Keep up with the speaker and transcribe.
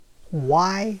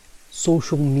Why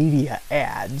social media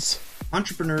ads?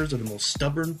 Entrepreneurs are the most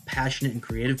stubborn, passionate, and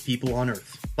creative people on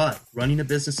earth. But running a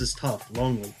business is tough,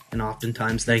 lonely, and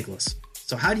oftentimes thankless.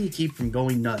 So how do you keep from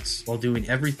going nuts while doing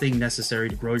everything necessary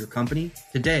to grow your company?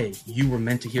 Today, you were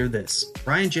meant to hear this.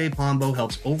 Brian J. Pombo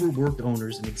helps overworked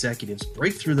owners and executives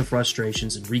break through the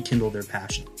frustrations and rekindle their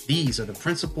passion. These are the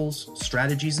principles,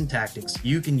 strategies, and tactics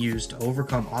you can use to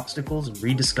overcome obstacles and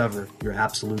rediscover your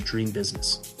absolute dream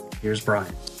business. Here's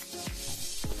Brian.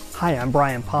 Hi, I'm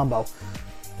Brian Pombo.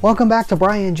 Welcome back to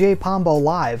Brian J. Pombo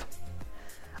Live.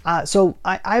 So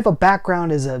I have a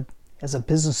background as a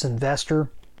business investor,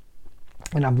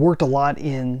 and I've worked a lot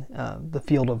in the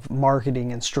field of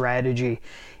marketing and strategy.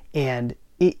 And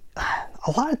a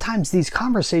lot of times these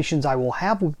conversations I will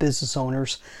have with business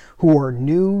owners who are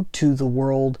new to the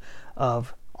world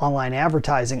of online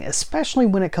advertising, especially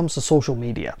when it comes to social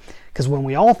media. Because when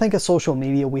we all think of social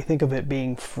media, we think of it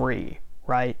being free,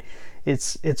 right?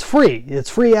 It's free. It's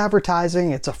free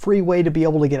advertising. It's a free way to be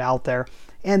able to get out there.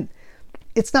 And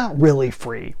it's not really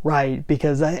free, right?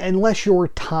 Because unless your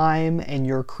time and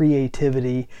your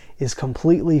creativity is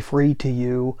completely free to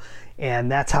you,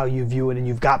 and that's how you view it, and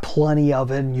you've got plenty of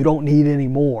it and you don't need any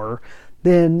more,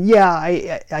 then yeah,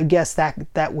 I guess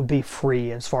that would be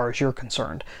free as far as you're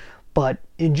concerned. But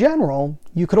in general,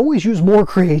 you could always use more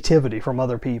creativity from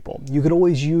other people. You could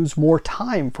always use more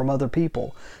time from other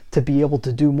people to be able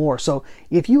to do more. So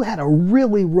if you had a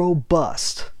really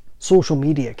robust social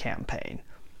media campaign,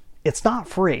 it's not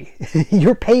free.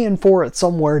 You're paying for it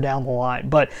somewhere down the line,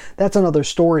 but that's another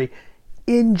story.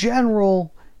 In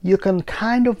general, you can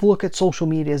kind of look at social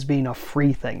media as being a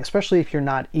free thing, especially if you're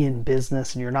not in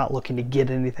business and you're not looking to get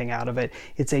anything out of it.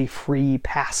 It's a free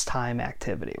pastime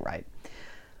activity, right?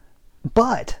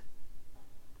 But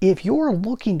if you're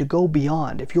looking to go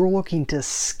beyond, if you're looking to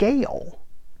scale,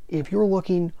 if you're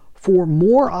looking for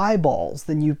more eyeballs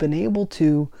than you've been able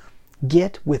to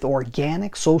get with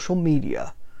organic social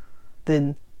media,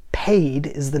 then paid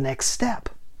is the next step.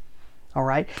 All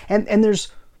right? And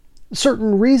there's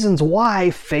certain reasons why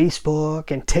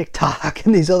Facebook and TikTok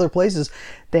and these other places,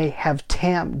 they have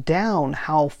tamped down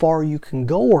how far you can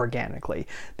go organically.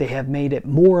 They have made it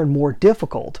more and more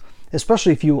difficult,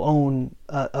 especially if you own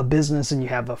a business and you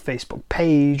have a Facebook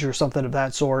page or something of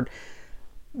that sort.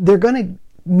 They're going to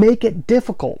make it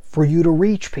difficult for you to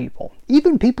reach people,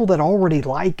 even people that already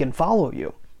like and follow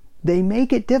you. They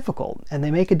make it difficult, and they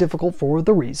make it difficult for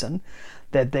the reason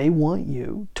that they want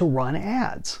you to run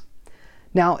ads.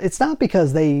 Now, it's not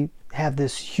because they have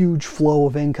this huge flow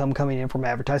of income coming in from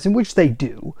advertising, which they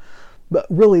do, but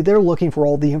really they're looking for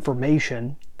all the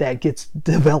information that gets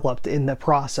developed in the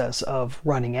process of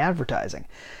running advertising.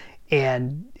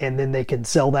 And then they can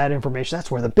sell that information.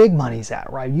 That's where the big money's at,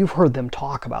 right? You've heard them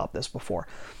talk about this before.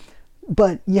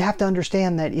 But you have to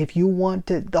understand that if you want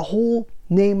to, the whole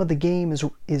name of the game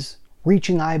is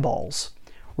reaching eyeballs.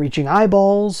 Reaching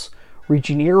eyeballs,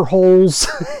 reaching ear holes,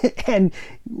 and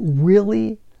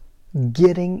really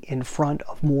getting in front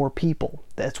of more people.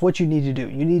 That's what you need to do.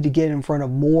 You need to get in front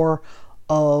of more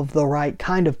of the right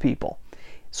kind of people.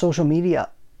 Social media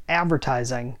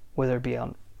advertising, whether it be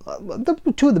on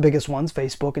two of the biggest ones,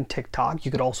 Facebook and TikTok.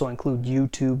 You could also include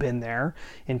YouTube in there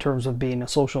in terms of being a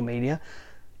social media.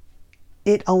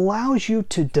 It allows you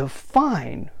to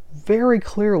define very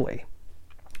clearly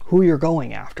who you're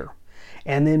going after,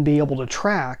 and then be able to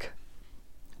track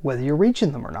whether you're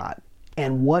reaching them or not,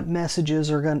 and what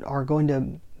messages are going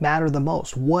to matter the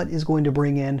most. What is going to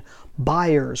bring in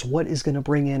buyers? What is going to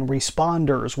bring in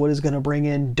responders? What is going to bring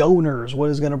in donors?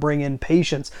 What is going to bring in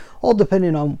patients? All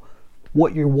depending on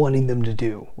what you're wanting them to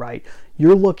do, right?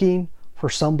 You're looking for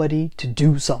somebody to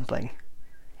do something,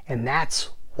 and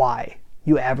that's why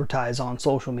you advertise on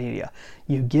social media.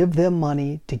 You give them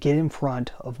money to get in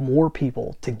front of more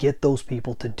people, to get those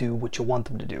people to do what you want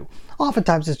them to do.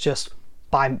 Oftentimes it's just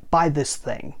buy this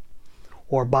thing,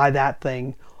 or buy that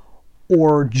thing,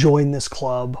 or join this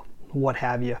club, what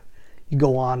have you. You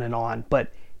go on and on.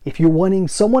 But if you're wanting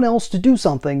someone else to do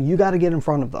something, you got to get in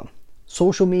front of them.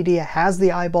 Social media has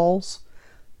the eyeballs.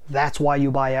 That's why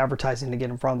you buy advertising, to get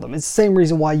in front of them. It's the same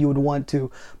reason why you would want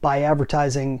to buy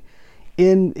advertising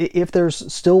if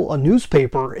there's still a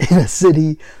newspaper in a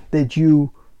city that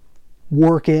you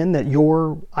work in, that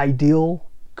your ideal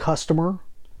customer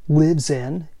lives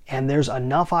in, and there's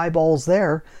enough eyeballs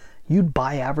there, you'd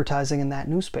buy advertising in that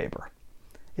newspaper.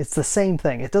 It's the same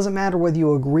thing. It doesn't matter whether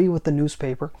you agree with the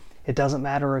newspaper. It doesn't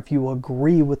matter if you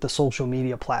agree with the social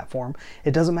media platform.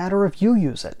 It doesn't matter if you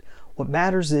use it. What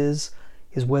matters is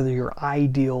whether your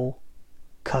ideal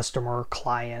customer,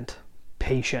 client,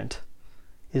 patient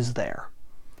is there.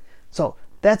 So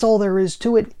that's all there is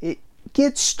to it.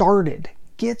 get started.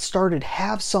 Get started.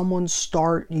 Have someone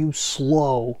start you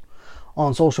slow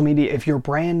on social media if you're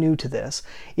brand new to this.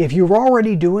 If you're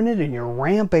already doing it and you're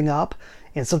ramping up,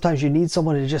 and sometimes you need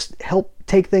someone to just help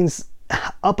take things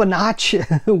up a notch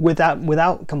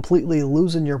without completely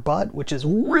losing your butt, which is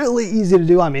really easy to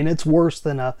do. I mean, it's worse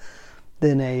than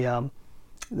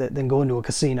going to a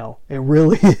casino. It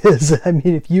really is. I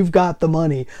mean, if you've got the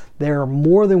money, they're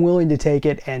more than willing to take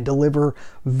it and deliver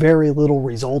very little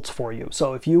results for you.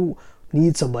 So if you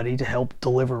need somebody to help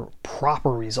deliver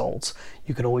proper results,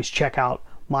 you can always check out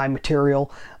my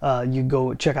material. You can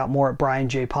go check out more at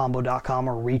brianjpombo.com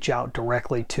or reach out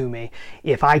directly to me.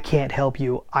 If I can't help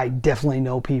you, I definitely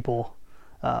know people,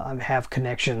 have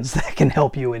connections that can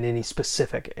help you in any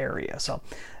specific area. So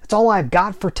that's all I've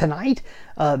got for tonight.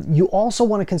 You also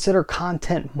want to consider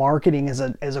content marketing as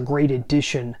a great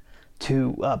addition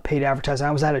to paid advertising.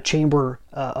 I was at a Chamber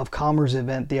of Commerce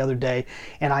event the other day,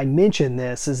 and I mentioned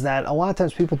this, is that a lot of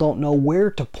times people don't know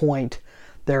where to point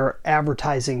their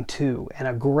advertising to, and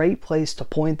a great place to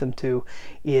point them to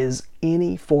is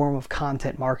any form of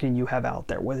content marketing you have out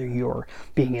there, whether you're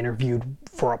being interviewed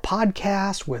for a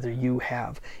podcast, whether you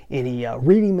have any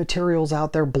reading materials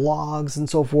out there, blogs and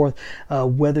so forth,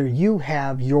 whether you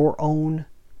have your own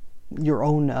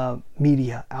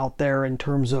media out there in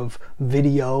terms of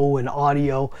video and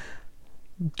audio.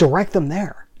 Direct them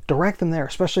there,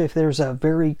 especially if there's a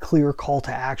very clear call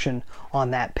to action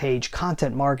on that page.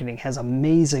 Content marketing has an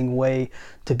amazing way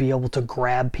to be able to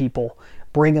grab people,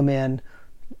 bring them in,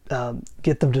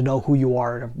 get them to know who you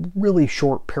are in a really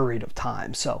short period of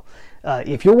time. So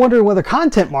if you're wondering whether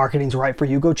content marketing is right for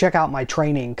you, go check out my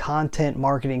training,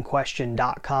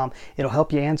 contentmarketingquestion.com. It'll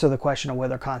help you answer the question of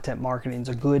whether content marketing is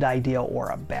a good idea or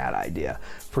a bad idea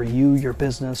for you, your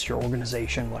business, your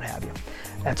organization, what have you.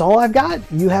 That's all I've got.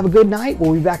 You have a good night.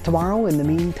 We'll be back tomorrow. In the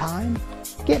meantime,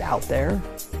 get out there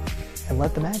and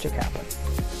let the magic happen.